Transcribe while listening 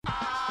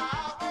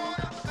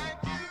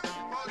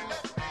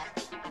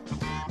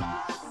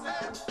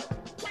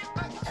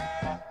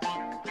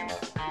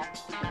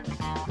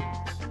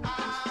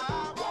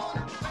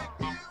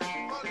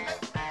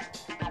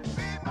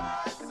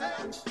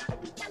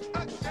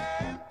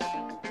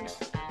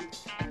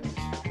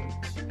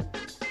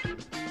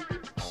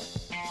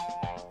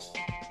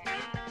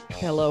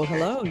Hello,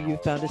 hello. You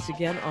found us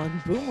again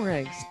on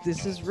Boomerangs.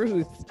 This is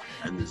Ruth.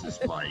 And this is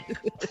Mike.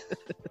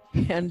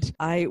 And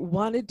I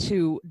wanted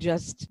to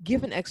just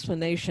give an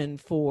explanation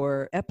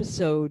for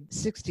episode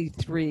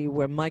 63,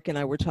 where Mike and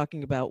I were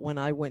talking about when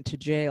I went to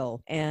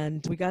jail.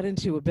 And we got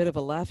into a bit of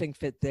a laughing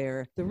fit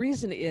there. The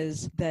reason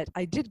is that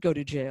I did go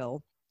to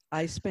jail.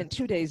 I spent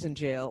 2 days in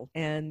jail,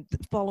 and the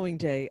following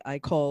day I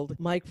called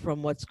Mike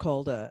from what's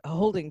called a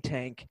holding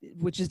tank,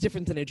 which is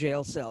different than a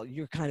jail cell.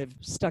 You're kind of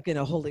stuck in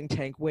a holding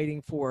tank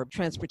waiting for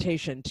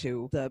transportation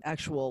to the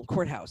actual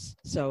courthouse.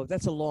 So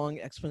that's a long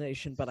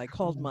explanation, but I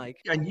called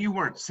Mike. And you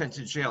weren't sent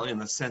to jail in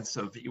the sense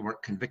of you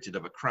weren't convicted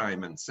of a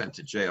crime and sent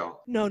to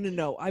jail. No.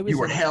 I was. You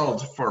were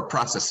held for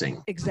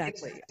processing.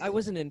 Exactly. I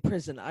wasn't in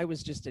prison. I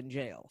was just in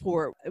jail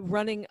for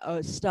running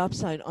a stop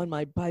sign on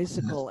my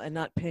bicycle and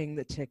not paying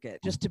the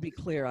ticket. Just to be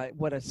clear,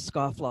 what a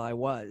scofflaw I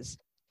was.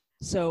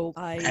 So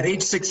at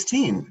age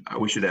 16,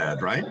 we should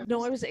add, right?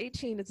 No, I was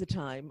 18 at the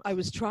time. I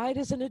was tried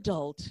as an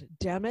adult.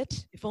 Damn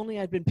it. If only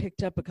I'd been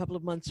picked up a couple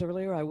of months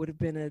earlier, I would have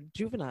been a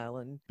juvenile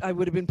and I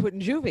would have been put in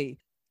juvie.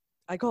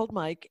 I called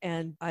Mike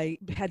and I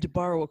had to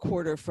borrow a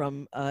quarter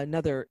from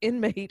another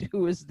inmate who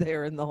was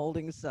there in the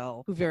holding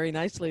cell, who very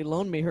nicely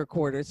loaned me her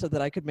quarter so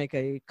that I could make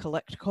a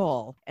collect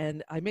call.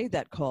 And I made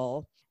that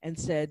call and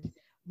said,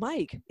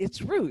 Mike,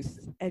 it's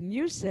Ruth. And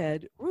you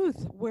said,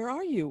 Ruth, where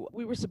are you?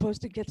 We were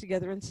supposed to get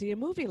together and see a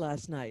movie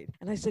last night.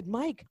 And I said,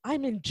 Mike,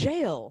 I'm in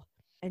jail.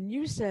 And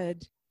you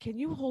said, can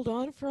you hold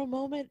on for a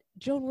moment?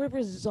 Joan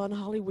Rivers is on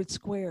Hollywood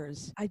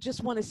Squares. I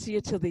just want to see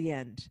it till the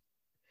end.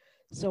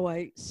 So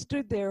I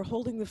stood there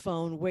holding the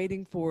phone,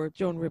 waiting for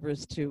Joan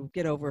Rivers to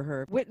get over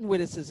her wit and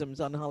witticisms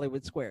on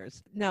Hollywood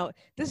Squares. Now,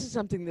 this is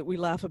something that we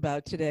laugh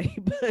about today,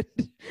 but...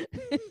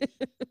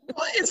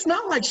 Well, it's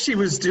not like she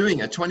was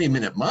doing a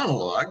 20-minute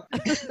monologue.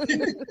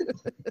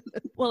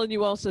 Well, and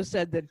you also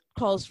said that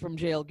calls from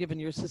jail, given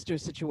your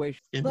sister's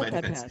situation.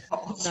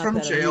 Calls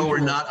from jail were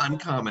not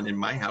uncommon in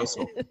my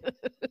household.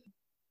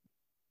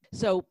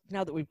 So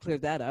now that we've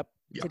cleared that up,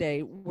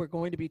 Today, we're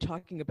going to be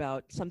talking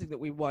about something that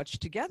we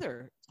watched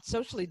together,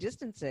 socially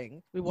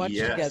distancing. We watched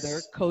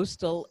together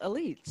Coastal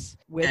Elites.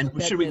 And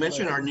should we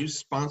mention our new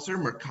sponsor,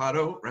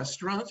 Mercado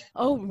Restaurant?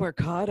 Oh,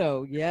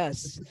 Mercado,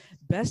 yes.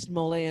 Best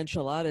mole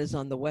enchiladas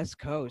on the West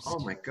Coast. Oh,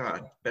 my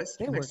God.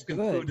 Best Mexican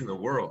food in the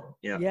world.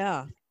 Yeah.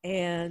 Yeah.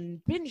 And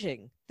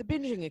binging, the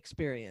binging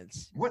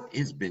experience. What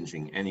is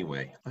binging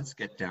anyway? Let's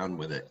get down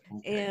with it.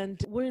 Okay. And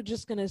we're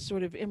just going to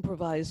sort of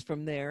improvise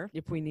from there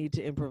if we need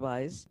to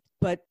improvise.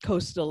 But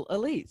Coastal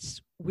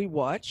Elites, we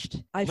watched.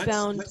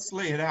 Let's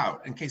lay it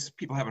out in case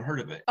people haven't heard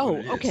of it. Oh,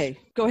 okay.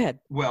 Go ahead.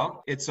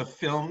 Well, it's a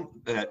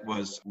film that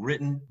was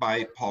written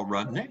by Paul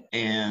Rudnick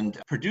and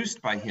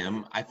produced by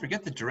him. I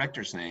forget the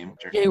director's name.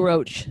 Jay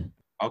Roach.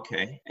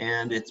 Okay.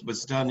 And it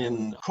was done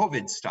in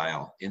COVID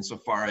style,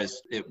 insofar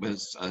as it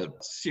was a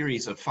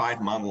series of 5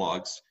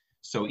 monologues.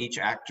 So each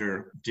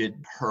actor did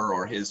her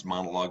or his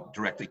monologue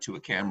directly to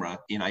a camera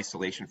in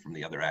isolation from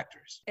the other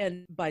actors.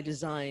 And by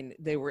design,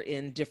 they were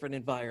in different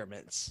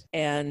environments.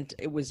 And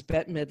it was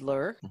Bette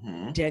Midler,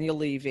 Daniel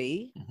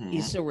Levy,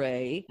 Issa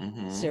Rae,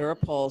 Sarah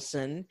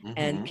Paulson,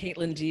 and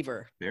Caitlin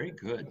Dever. Very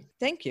good.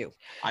 Thank you.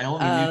 I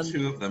only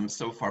knew 2 of them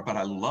so far, but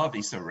I love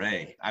Issa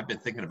Rae. I've been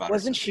thinking about her.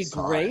 Wasn't she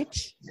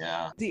great?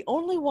 Yeah. The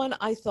only one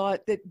I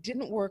thought that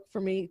didn't work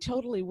for me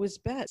totally was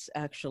Bette's,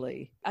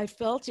 actually. I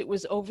felt it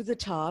was over the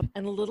top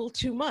and a little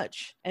too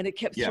much, and it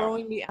kept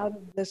throwing me out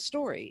of the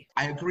story.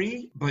 I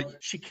agree, but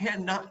she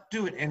cannot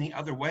do it any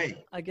other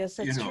way. I guess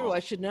that's true.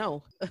 I should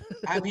know.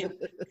 I mean,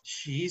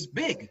 she's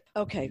big.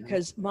 Okay,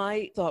 because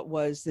my thought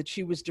was that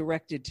she was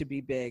directed to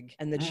be big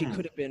and that she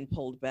could have been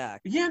pulled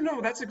back. Yeah,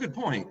 no, that's a good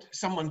point.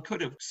 Someone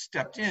could have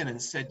stepped in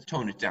and said,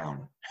 tone it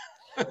down.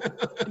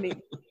 I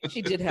mean,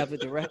 she did have a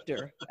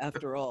director,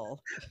 after all.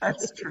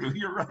 That's true.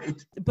 You're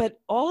right. But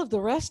all of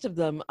the rest of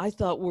them, I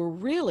thought, were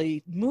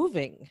really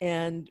moving,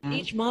 and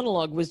each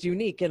monologue was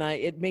unique, and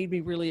it made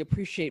me really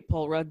appreciate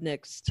Paul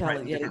Rudnick's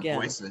talent yet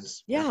again.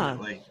 Voices, yeah.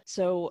 Definitely.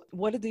 So,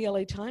 what did the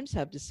LA Times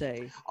have to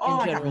say?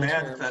 I got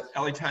mad at that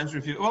LA Times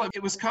review. Well,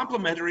 it was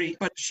complimentary,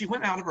 but she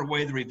went out of her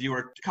way, the reviewer,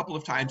 a couple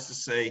of times to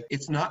say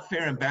it's not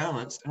fair and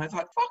balanced. And I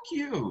thought, fuck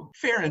you,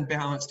 fair and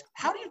balanced.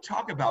 How do you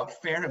talk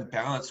about fair and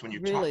balanced when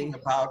you're talking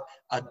about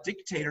a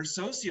dictator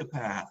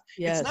sociopath?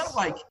 Yes. It's not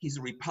like he's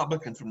a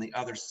Republican from the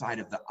other side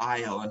of the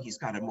aisle and he's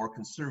got a more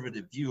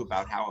conservative view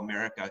about how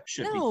America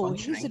should be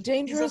functioning. He's a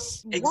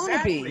dangerous wannabe.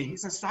 Exactly.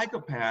 He's a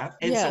psychopath.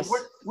 And so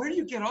where do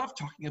you get off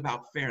talking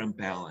about fair and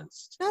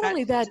balanced? Not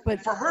only that,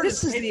 but for her this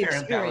to is say the fair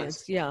and experience.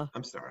 balanced, Yeah.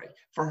 I'm sorry.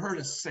 For her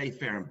to say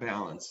fair and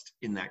balanced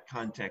in that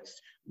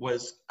context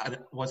was a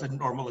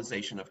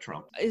normalization of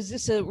Trump. Is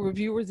this a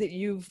reviewer that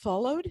you've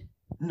followed?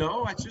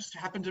 No, I just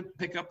happened to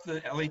pick up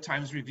the LA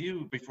Times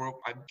Review before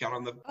I got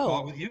on the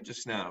call with you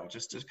just now,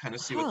 just to kind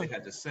of see what they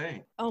had to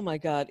say. Oh my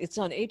God. It's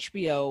on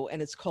HBO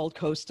and it's called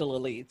Coastal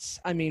Elites.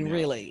 I mean, Yeah,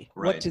 really,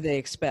 right. what do they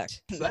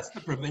expect? So that's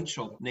the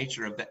provincial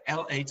nature of the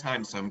LA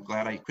Times. So I'm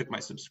glad I quit my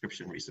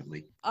subscription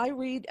recently. I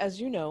read, as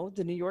you know,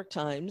 the New York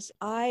Times.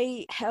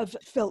 I have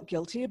felt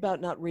guilty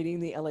about not reading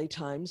the LA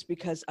Times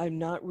because I'm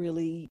not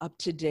really up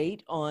to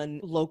date on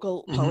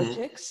local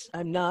politics.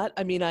 I'm not.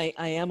 I mean, I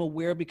am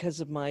aware because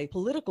of my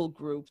political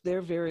group.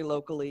 They're very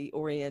locally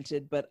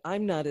oriented, but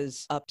I'm not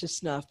as up to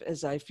snuff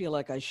as I feel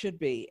like I should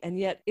be. And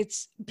yet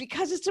it's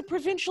because it's a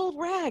provincial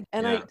rag.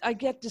 And I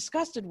get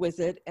disgusted with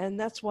it. And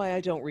that's why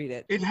I don't read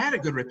it. It had a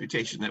good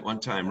reputation at one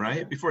time,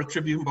 right? Before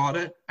Tribune bought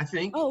it, I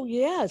think. Oh,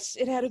 yes.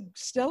 It had a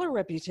stellar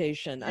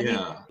reputation. I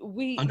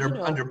mean,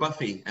 under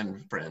Buffy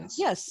and friends.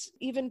 Yes,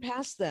 even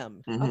past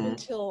them up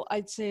until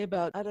I'd say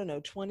about, I don't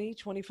know, 20,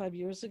 25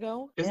 years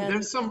ago.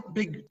 There's some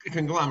big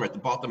conglomerate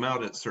that bought them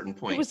out at a certain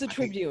point. It was the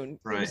Tribune.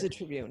 Right. It was the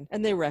Tribune.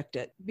 And they wrecked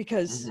it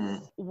because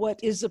what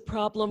is a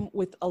problem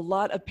with a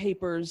lot of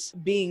papers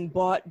being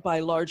bought by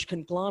large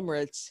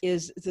conglomerates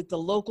is that the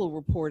local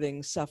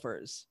reporting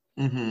suffers.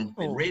 In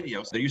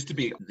radio, there used to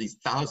be these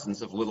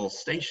thousands of little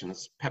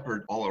stations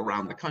peppered all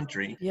around the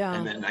country. Yeah.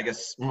 And then I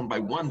guess one by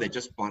one, they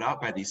just bought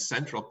out by these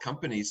central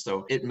companies.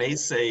 So it may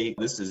say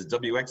this is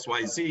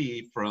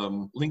WXYZ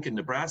from Lincoln,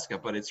 Nebraska,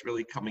 but it's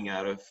really coming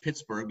out of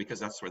Pittsburgh because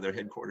that's where their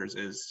headquarters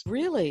is.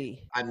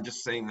 Really? I'm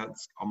just saying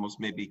that's almost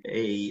maybe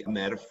a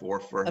metaphor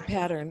for a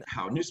pattern.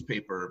 How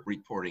newspaper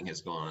reporting has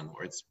gone,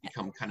 where it's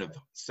become kind of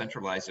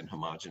centralized and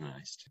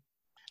homogenized.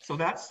 So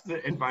that's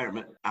the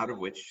environment out of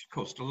which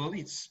Coastal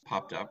Elites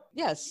popped up.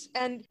 Yes.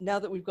 And now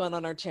that we've gone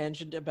on our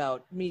tangent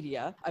about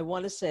media, I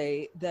want to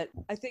say that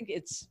I think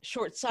it's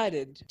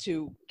short-sighted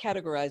to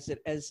categorize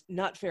it as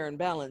not fair and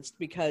balanced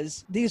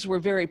because these were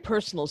very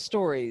personal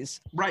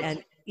stories. Right.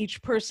 And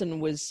each person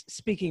was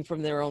speaking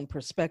from their own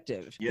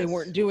perspective. Yes. They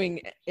weren't doing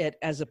it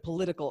as a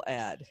political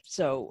ad.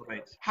 So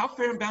right. How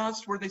fair and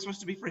balanced were they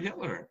supposed to be for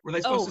Hitler? Were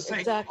they supposed to say,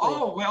 exactly.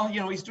 oh, well,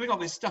 he's doing all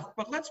this stuff,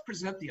 but let's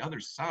present the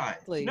other side.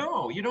 Exactly.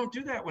 No, you don't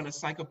do that when a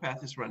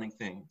psychopath is running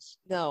things.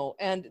 No,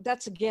 and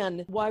that's,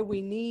 again, why we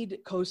need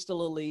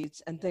Coastal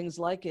Elites and things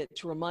like it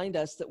to remind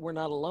us that we're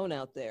not alone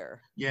out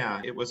there.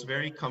 Yeah, it was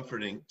very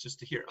comforting just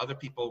to hear other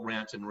people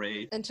rant and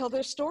rave. And tell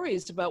their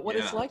stories about what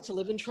it's like to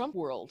live in Trump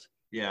world.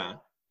 Yeah.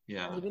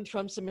 Yeah. Live in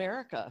Trump's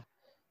America.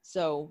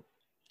 So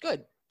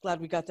good. Glad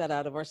we got that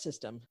out of our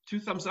system.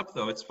 2 thumbs up,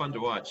 though. It's fun to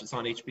watch. It's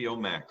on HBO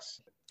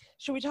Max.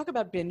 Should we talk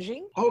about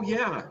binging? Oh,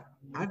 yeah.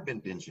 I've been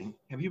binging.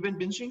 Have you been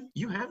binging?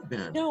 You have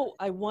been. No,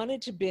 I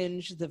wanted to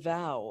binge The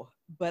Vow,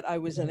 but I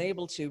was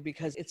unable to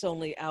because it's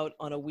only out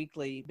on a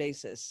weekly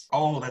basis.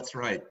 Oh, that's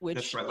right. Which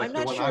that's right. Like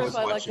I'm not sure if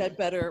I like that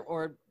better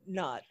or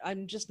not.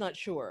 I'm just not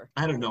sure.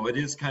 I don't know. It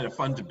is kind of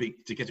fun to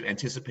get to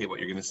anticipate what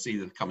you're going to see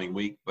the coming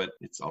week, but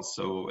it's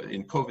also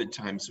in COVID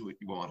times we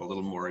want a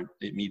little more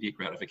immediate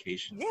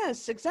gratification.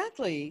 Yes,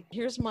 exactly.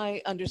 Here's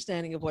my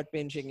understanding of what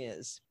binging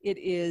is. It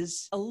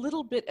is a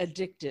little bit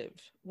addictive.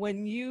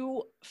 When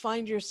you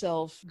find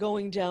yourself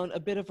going down a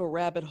bit of a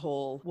rabbit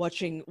hole,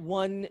 watching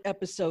one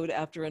episode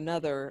after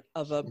another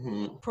of a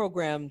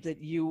program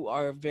that you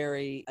are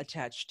very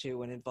attached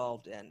to and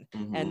involved in.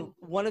 And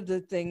one of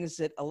the things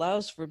that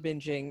allows for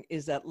binging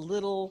is that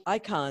little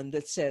icon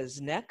that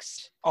says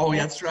next. Oh,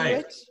 that's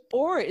right.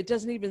 Or it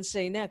doesn't even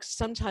say next.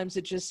 Sometimes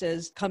it just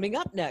says coming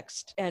up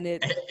next. And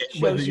it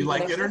shows whether you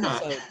like it or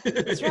not.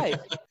 That's right.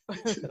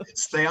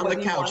 Stay on the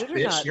couch,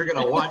 bitch. You're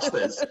going to watch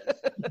this.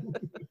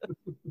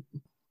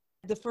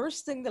 The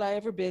first thing that I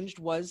ever binged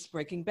was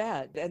Breaking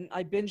Bad, and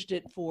I binged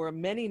it for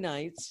many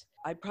nights.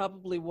 I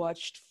probably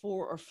watched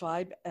 4 or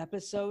 5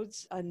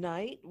 episodes a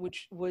night,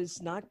 which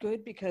was not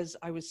good because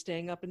I was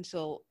staying up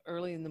until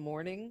early in the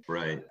morning.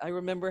 Right. I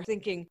remember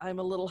thinking, I'm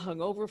a little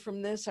hungover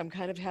from this. I'm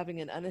kind of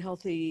having an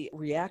unhealthy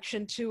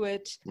reaction to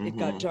it. It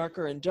got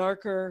darker and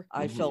darker.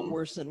 I felt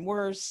worse and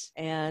worse.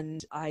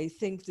 And I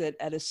think that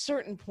at a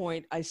certain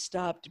point, I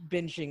stopped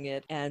binging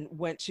it and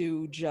went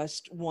to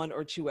just 1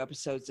 or 2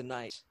 episodes a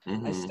night.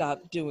 I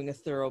stopped doing a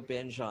thorough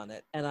binge on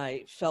it. And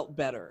I felt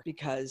better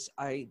because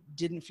I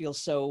didn't feel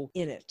so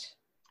in it.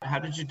 How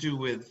did you do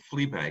with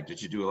Fleabag? Did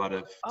you do a lot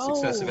of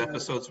successive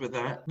episodes with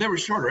that? They were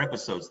shorter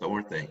episodes, though,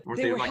 weren't they?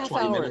 They were like half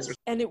 20 hours, minutes?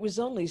 and it was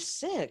only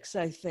 6,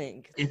 I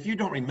think. If you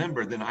don't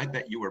remember, then I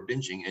bet you were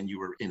binging and you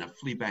were in a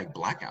Fleabag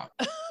blackout.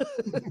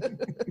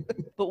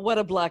 But what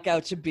a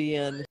blackout to be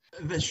in.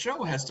 The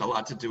show has a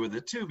lot to do with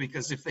it, too,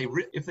 because if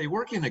they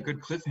work in a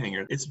good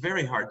cliffhanger, it's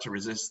very hard to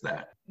resist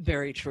that.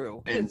 Very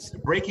true. And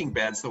Breaking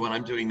Bad's the one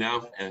I'm doing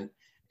now, and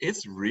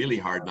it's really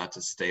hard not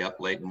to stay up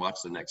late and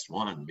watch the next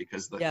one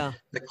because the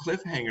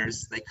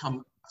cliffhangers, they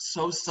come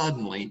so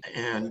suddenly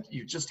and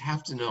you just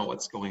have to know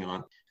what's going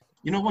on.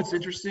 You know what's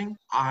interesting?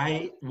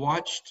 I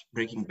watched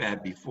Breaking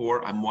Bad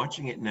before. I'm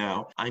watching it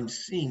now. I'm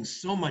seeing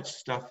so much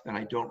stuff that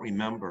I don't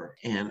remember.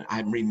 And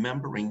I'm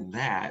remembering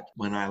that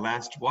when I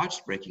last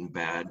watched Breaking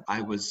Bad,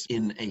 I was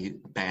in a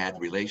bad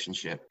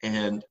relationship.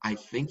 And I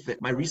think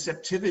that my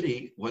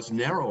receptivity was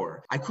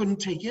narrower. I couldn't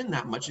take in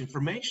that much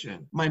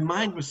information. My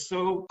mind was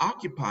so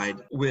occupied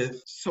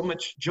with so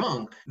much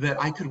junk that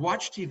I could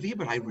watch TV,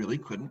 but I really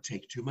couldn't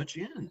take too much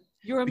in.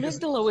 Your Because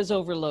amygdala was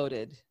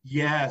overloaded.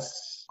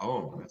 yes.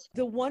 Oh, that's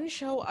The one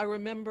show I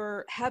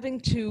remember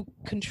having to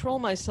control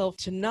myself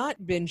to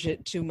not binge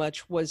it too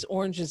much was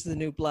Orange is the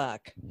New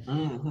Black.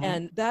 mhm.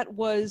 And that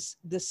was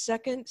the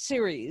second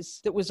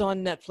series that was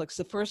on Netflix.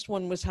 The first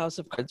one was House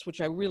of Cards,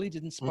 which I really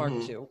didn't spark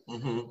to.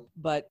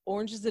 But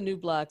Orange is the New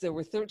Black, there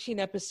were 13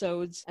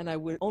 episodes, and I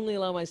would only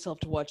allow myself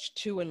to watch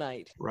 2 a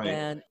night. Right.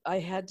 And I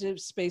had to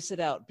space it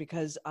out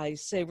because I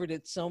savored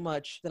it so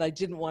much that I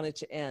didn't want it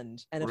to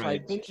end. And if I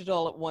Right. binged it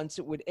all at once,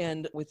 it would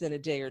end within a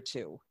day or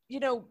two. You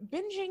know,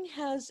 binging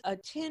has a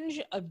tinge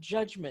of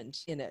judgment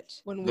in it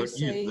when we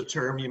say The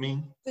term, you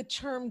mean? the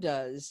term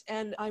does.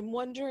 And I'm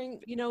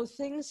wondering, you know,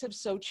 things have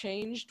so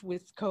changed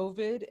with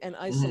COVID and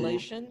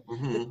isolation.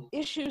 The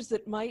issues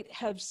that might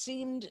have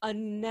seemed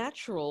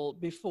unnatural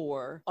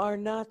before are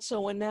not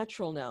so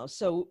unnatural now.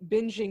 So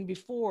binging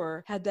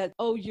before had that,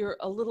 oh, you're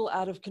a little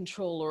out of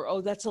control, or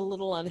oh, that's a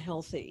little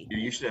unhealthy.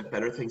 You should have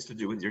better things to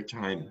do with your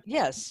time.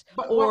 Yes.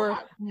 But, Or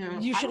well, yeah,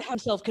 you I should don't-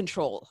 have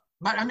self-control.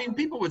 But I mean,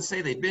 people would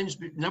say they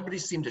binged, but nobody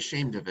seemed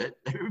ashamed of it.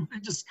 They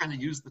just kind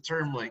of used the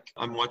term like,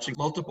 I'm watching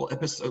multiple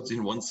episodes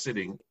in one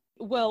sitting.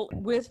 Well,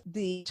 with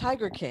the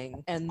Tiger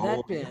King and that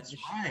Oh, that's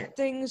binge, right.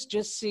 things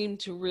just seemed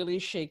to really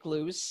shake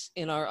loose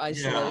in our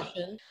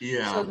isolation.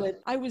 Yeah. So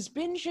that I was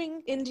binging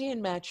Indian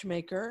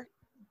Matchmaker.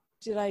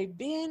 Did I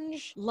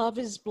binge Love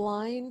is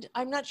Blind?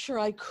 I'm not sure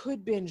I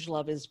could binge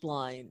Love is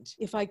Blind.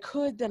 If I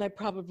could, then I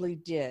probably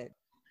did.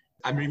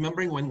 I'm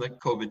remembering when the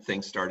COVID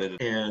thing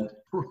started, and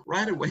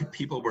right away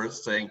people were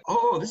saying,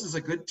 oh, this is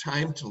a good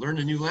time to learn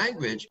a new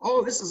language.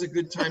 Oh, this is a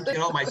good time to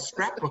get all my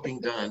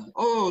scrapbooking done.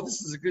 Oh,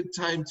 this is a good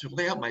time to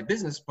lay out my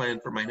business plan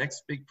for my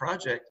next big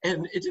project.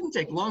 And it didn't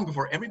take long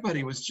before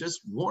everybody was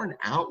just worn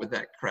out with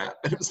that crap.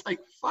 And it was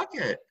like, fuck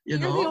it. You're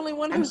the only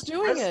one who's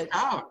doing it.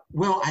 Out.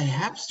 Well, I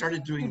have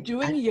started doing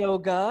You're doing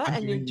yoga, I'm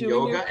and you're doing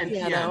yoga your and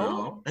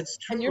piano. That's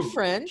true. and you're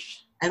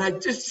French. And I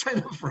did sign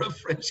up for a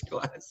French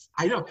class.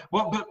 I know.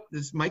 Well, but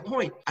this is my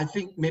point. I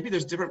think maybe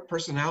there's different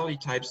personality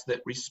types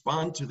that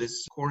respond to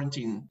this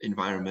quarantine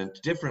environment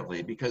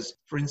differently. Because,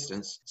 for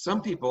instance,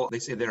 some people, they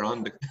say they're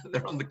on the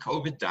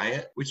COVID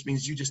diet, which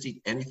means you just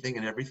eat anything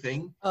and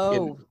everything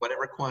in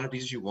whatever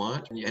quantities you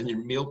want. And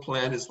your meal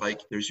plan is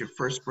like, there's your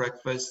first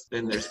breakfast,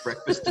 then there's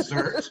breakfast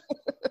dessert.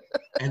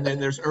 And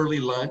then there's early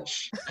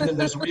lunch, and then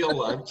there's real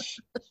lunch,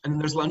 and then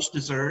there's lunch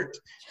dessert,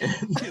 and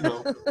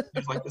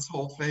there's like this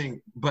whole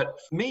thing. But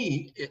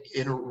me,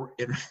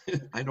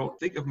 I don't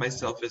think of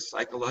myself as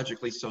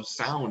psychologically so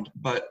sound,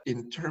 but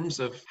in terms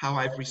of how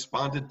I've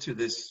responded to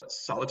this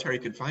solitary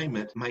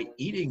confinement, my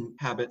eating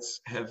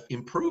habits have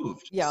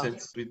improved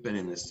since we've been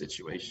in this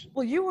situation.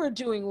 Well, you were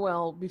doing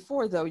well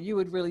before, though. You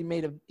had really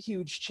made a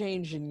huge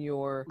change in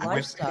your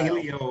lifestyle. I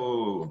went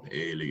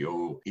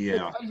paleo,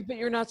 yeah. But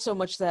you're not so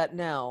much that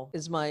now,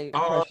 is my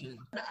impression.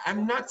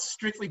 I'm not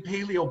strictly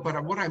paleo,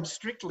 but what I'm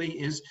strictly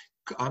is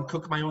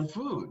cook my own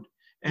food.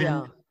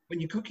 And when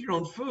you cook your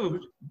own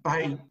food,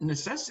 by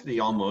necessity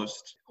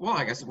almost, well,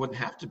 I guess it wouldn't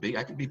have to be.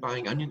 I could be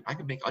buying I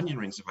could make onion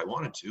rings if I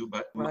wanted to,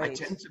 but I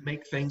tend to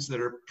make things that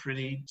are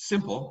pretty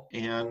simple,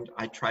 and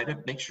I try to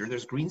make sure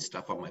there's green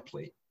stuff on my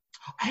plate.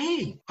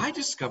 Hey, I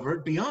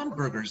discovered Beyond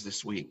Burgers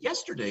this week,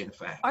 yesterday, in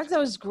fact. Aren't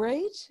those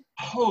great?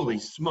 Holy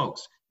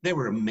smokes, they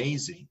were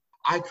amazing.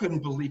 I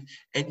couldn't believe,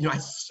 and I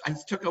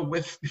took a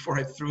whiff before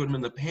I threw them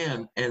in the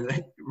pan, and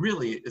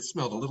it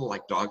smelled a little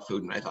like dog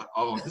food, and I thought,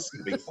 oh, this is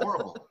going to be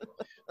horrible.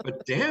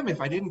 But damn,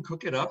 if I didn't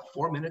cook it up,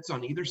 4 minutes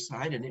on either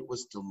side, and it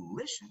was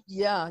delicious.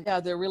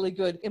 Yeah, they're really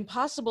good.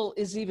 Impossible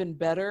is even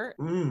better.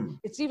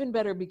 It's even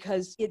better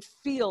because it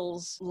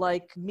feels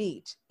like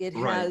meat. It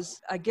has,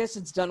 I guess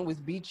it's done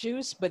with beet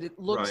juice, but it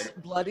looks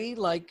bloody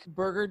like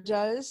burger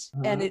does,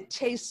 and it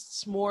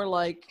tastes more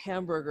like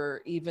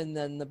hamburger even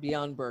than the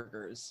Beyond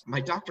Burgers.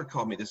 My doctor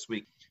called me this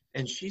week,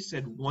 and she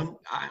said,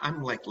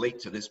 I'm like late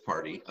to this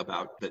party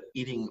about that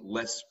eating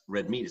less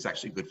red meat is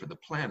actually good for the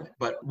planet.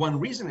 But one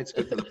reason it's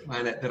good for the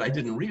planet that I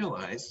didn't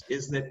realize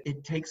is that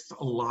it takes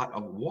a lot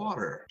of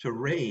water to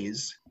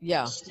raise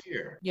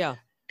steer. Yeah.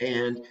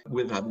 And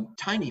with a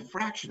tiny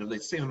fraction of the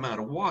same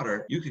amount of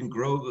water, you can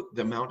grow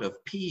the amount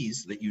of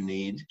peas that you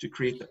need to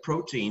create the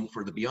protein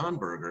for the Beyond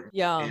Burger.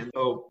 Yeah. And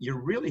so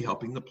you're really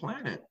helping the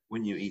planet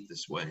when you eat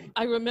this way.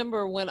 I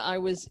remember when I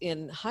was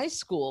in high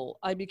school,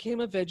 I became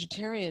a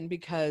vegetarian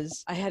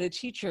because I had a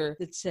teacher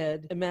that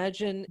said,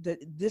 imagine that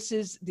this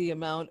is the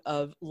amount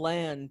of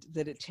land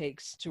that it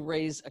takes to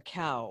raise a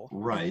cow.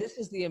 Right. And this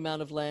is the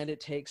amount of land it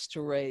takes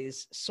to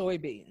raise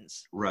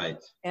soybeans.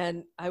 Right.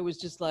 And I was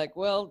just like,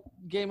 well,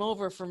 game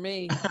over for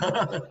me.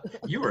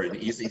 You were an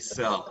easy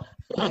sell.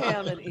 I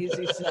am an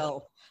easy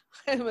sell.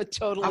 I am a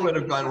totally. I would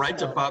have gone easy right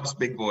to sell. Bob's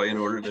Big Boy and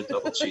ordered a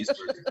double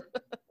cheeseburger.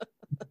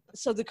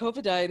 So the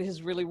COVID diet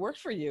has really worked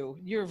for you.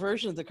 Your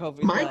version of the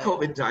COVID My diet.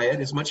 COVID diet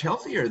is much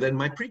healthier than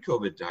my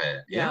pre-COVID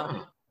diet.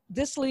 Yeah.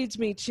 This leads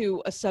me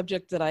to a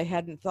subject that I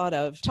hadn't thought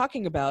of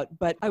talking about,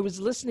 but I was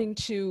listening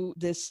to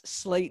this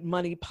Slate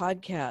Money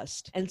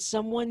podcast, and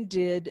someone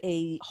did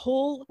a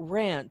whole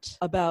rant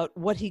about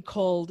what he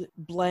called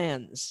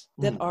blands,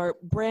 that are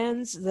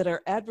brands that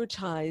are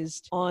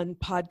advertised on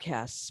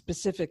podcasts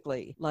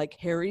specifically, like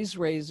Harry's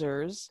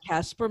Razors,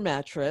 Casper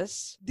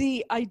Mattress.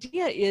 The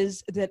idea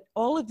is that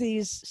all of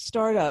these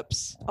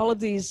startups, all of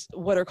these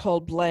what are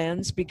called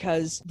blands,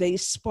 because they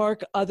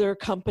spark other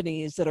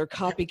companies that are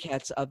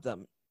copycats of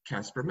them.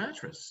 Casper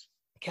Mattress.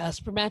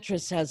 Casper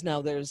Mattress has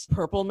now, there's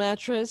Purple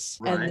Mattress,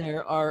 Right. and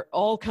there are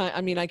all kind.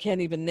 I mean, I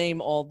can't even name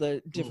all the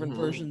different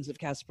versions of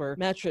Casper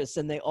Mattress,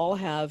 and they all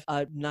have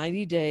a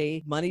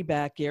 90-day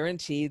money-back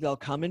guarantee. They'll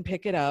come and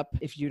pick it up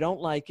if you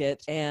don't like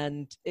it,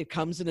 and it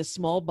comes in a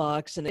small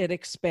box, and it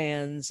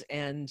expands,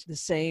 and the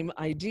same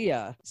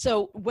idea.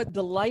 So what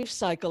the life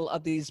cycle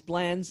of these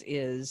blands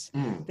is,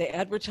 they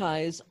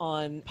advertise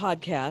on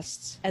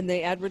podcasts, and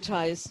they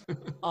advertise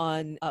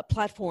on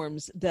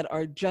platforms that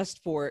are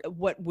just for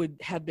what would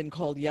have been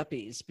called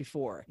yuppies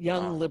before,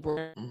 young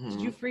liberal.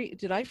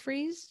 Did I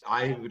freeze?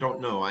 I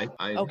don't know. I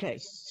Okay.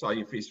 saw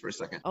you freeze for a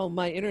second. Oh,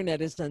 my internet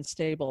is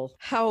unstable.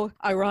 How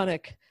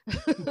ironic.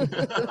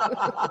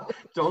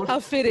 Don't.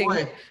 How fitting.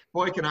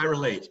 Boy, can I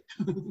relate.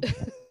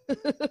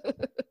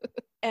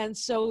 And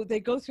so they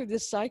go through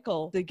this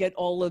cycle. They get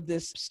all of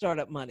this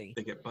startup money.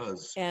 They get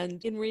buzz.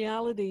 And in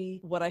reality,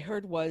 what I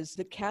heard was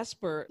that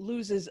Casper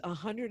loses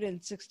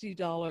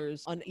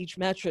 $160 on each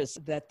mattress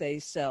that they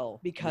sell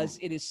because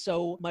it is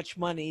so much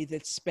money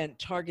that's spent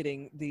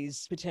targeting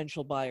these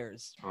potential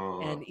buyers.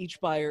 And each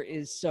buyer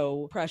is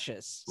so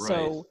precious. Right.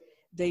 So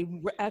they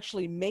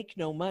actually make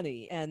no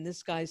money. And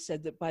this guy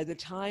said that by the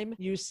time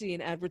you see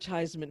an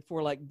advertisement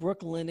for like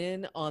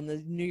Brooklinen on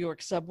the New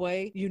York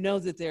subway, you know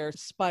that they're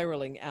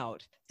spiraling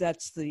out.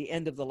 That's the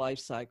end of the life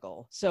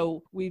cycle.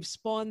 So we've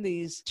spawned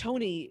these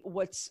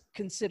what's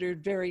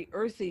considered very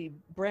earthy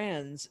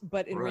brands,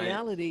 but in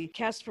reality,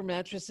 Casper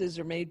mattresses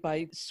are made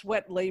by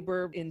sweat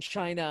labor in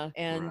China,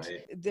 and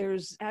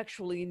there's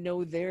actually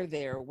no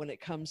there when it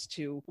comes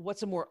to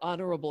what's a more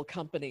honorable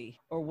company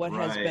or what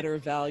has better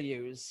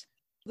values.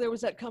 There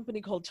was that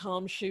company called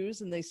Tom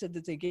Shoes, and they said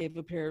that they gave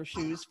a pair of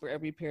shoes for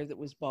every pair that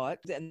was bought,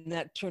 and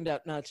that turned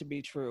out not to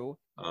be true.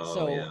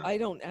 I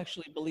don't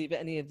actually believe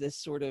any of this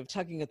sort of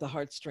tugging at the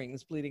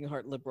heartstrings, bleeding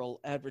heart liberal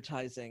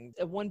advertising.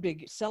 One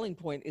big selling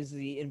point is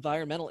the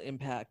environmental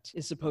impact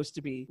is supposed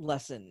to be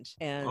lessened.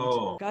 And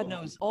God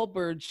knows,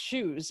 Allbirds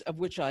shoes, of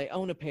which I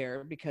own a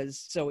pair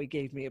because Zoe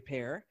gave me a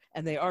pair,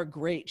 and they are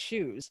great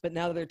shoes, but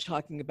now they're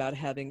talking about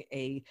having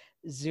a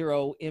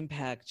zero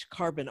impact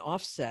carbon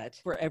offset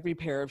for every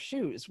pair of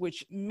shoes,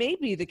 which may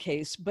be the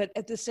case, but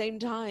at the same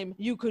time,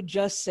 you could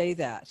just say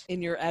that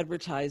in your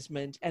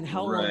advertisement, and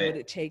how long would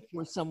it take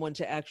for someone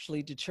to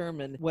actually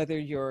determine whether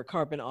your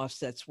carbon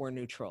offsets were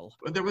neutral?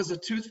 There was a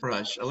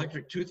toothbrush,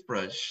 electric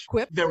toothbrush.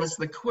 Quip? There was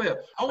the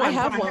Quip. I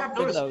have one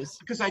of those.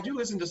 Because I do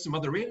listen to some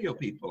other radio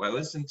people. I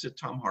listen to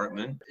Tom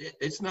Hartman.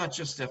 It's not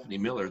just Stephanie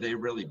Miller. They're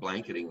really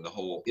blanketing the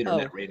whole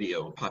internet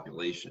radio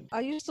population.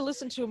 I used to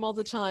listen to him all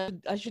the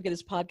time. I should get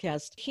his podcast.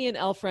 He and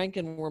Al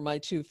Franken were my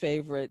two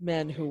favorite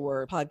men who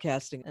were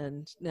podcasting,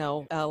 and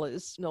now Al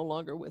is no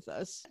longer with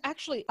us.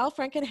 Actually, Al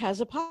Franken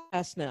has a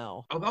podcast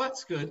now. Oh,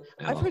 that's good.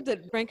 I've heard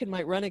that Franken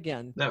might run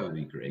again. That would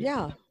be great.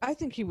 Yeah, I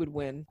think he would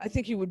win. I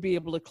think he would be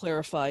able to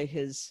clarify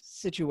his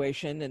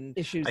situation and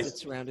issues that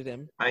surrounded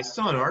him. I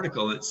saw an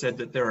article that said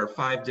that there are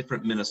 5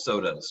 different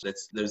Minnesotas.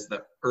 There's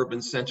the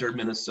urban center of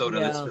Minnesota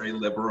that's very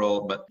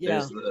liberal, but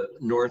there's the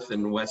north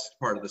and west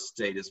part of the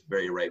state is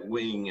very right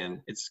wing, and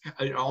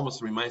it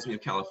almost reminds me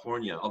of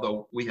California,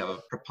 although we have a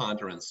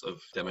preponderance of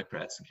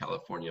Democrats in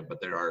California, but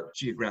there are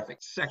geographic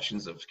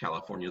sections of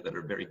California that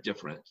are very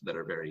different, that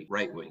are very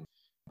right wing.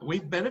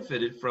 We've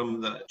benefited from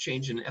the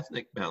change in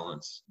ethnic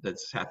balance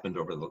that's happened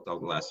over the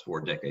last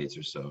 4 decades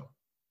or so.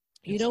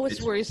 You know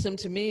what's worrisome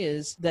to me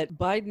is that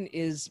Biden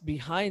is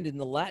behind in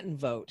the Latin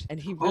vote, and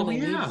he really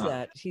needs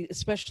that,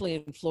 especially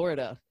in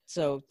Florida.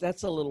 So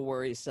that's a little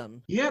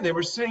worrisome. Yeah, they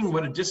were saying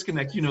what a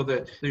disconnect. You know,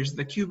 there's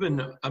the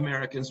Cuban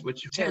Americans,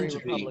 which tend to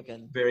be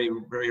very,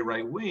 very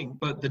right wing.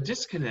 But the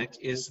disconnect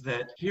is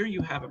that here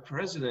you have a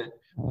president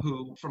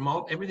who, from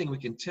everything we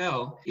can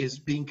tell, is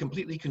being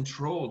completely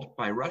controlled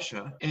by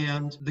Russia.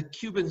 And the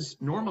Cubans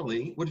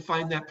normally would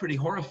find that pretty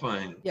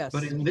horrifying. Yes,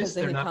 but in this,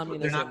 they're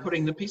not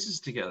putting the pieces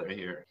together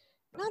here.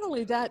 Not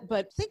only that,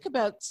 but think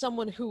about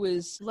someone who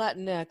is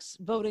Latinx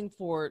voting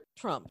for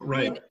Trump.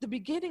 Right. I mean, the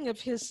beginning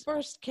of his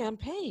first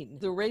campaign,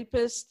 the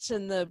rapists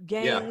and the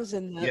gangs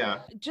and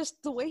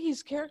just the way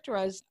he's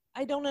characterized,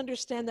 I don't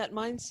understand that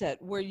mindset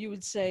where you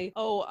would say,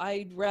 oh,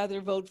 I'd rather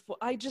vote for,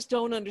 I just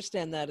don't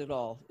understand that at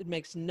all. It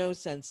makes no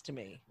sense to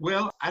me.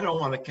 Well, I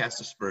don't want to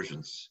cast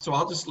aspersions, so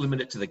I'll just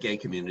limit it to the gay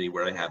community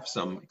where I have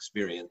some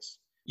experience.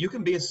 you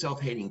can be a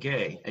self-hating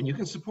gay and you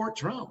can support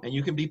Trump and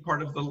you can be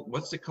part of the,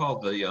 what's it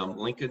called? The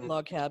Lincoln,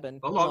 Log cabin.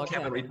 the log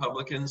cabin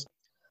Republicans.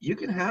 You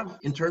can have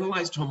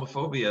internalized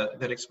homophobia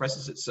that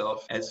expresses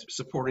itself as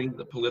supporting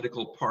the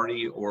political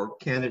party or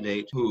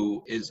candidate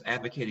who is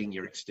advocating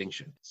your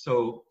extinction.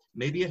 So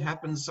maybe it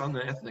happens on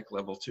the ethnic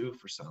level too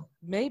for some.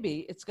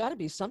 Maybe it's got to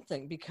be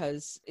something,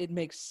 because it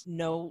makes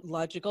no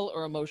logical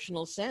or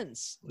emotional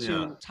sense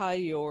to tie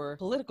your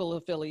political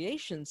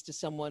affiliations to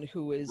someone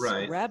who is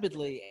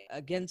rabidly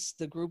against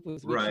the group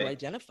with which you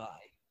identify.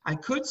 I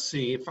could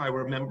see, if I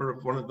were a member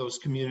of one of those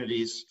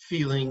communities,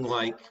 feeling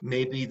like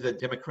maybe the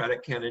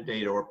Democratic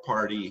candidate or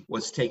party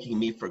was taking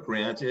me for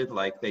granted,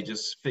 like they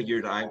just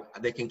figured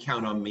they can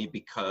count on me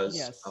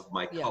because of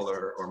my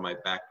color or my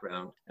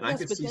background. And I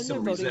could see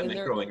some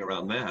resentment growing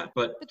around that.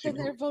 But then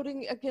they're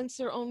voting against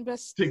their own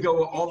best. To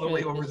go all the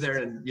way over there,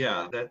 and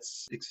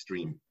that's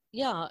extreme.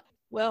 Yeah,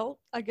 well,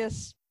 I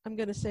guess I'm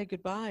going to say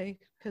goodbye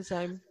because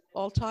I'm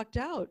all talked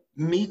out.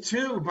 Me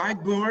too. Bye,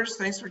 boomers.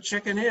 Thanks for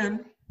checking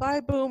in. Bye,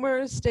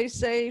 boomers. Stay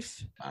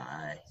safe.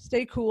 Bye.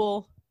 Stay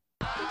cool.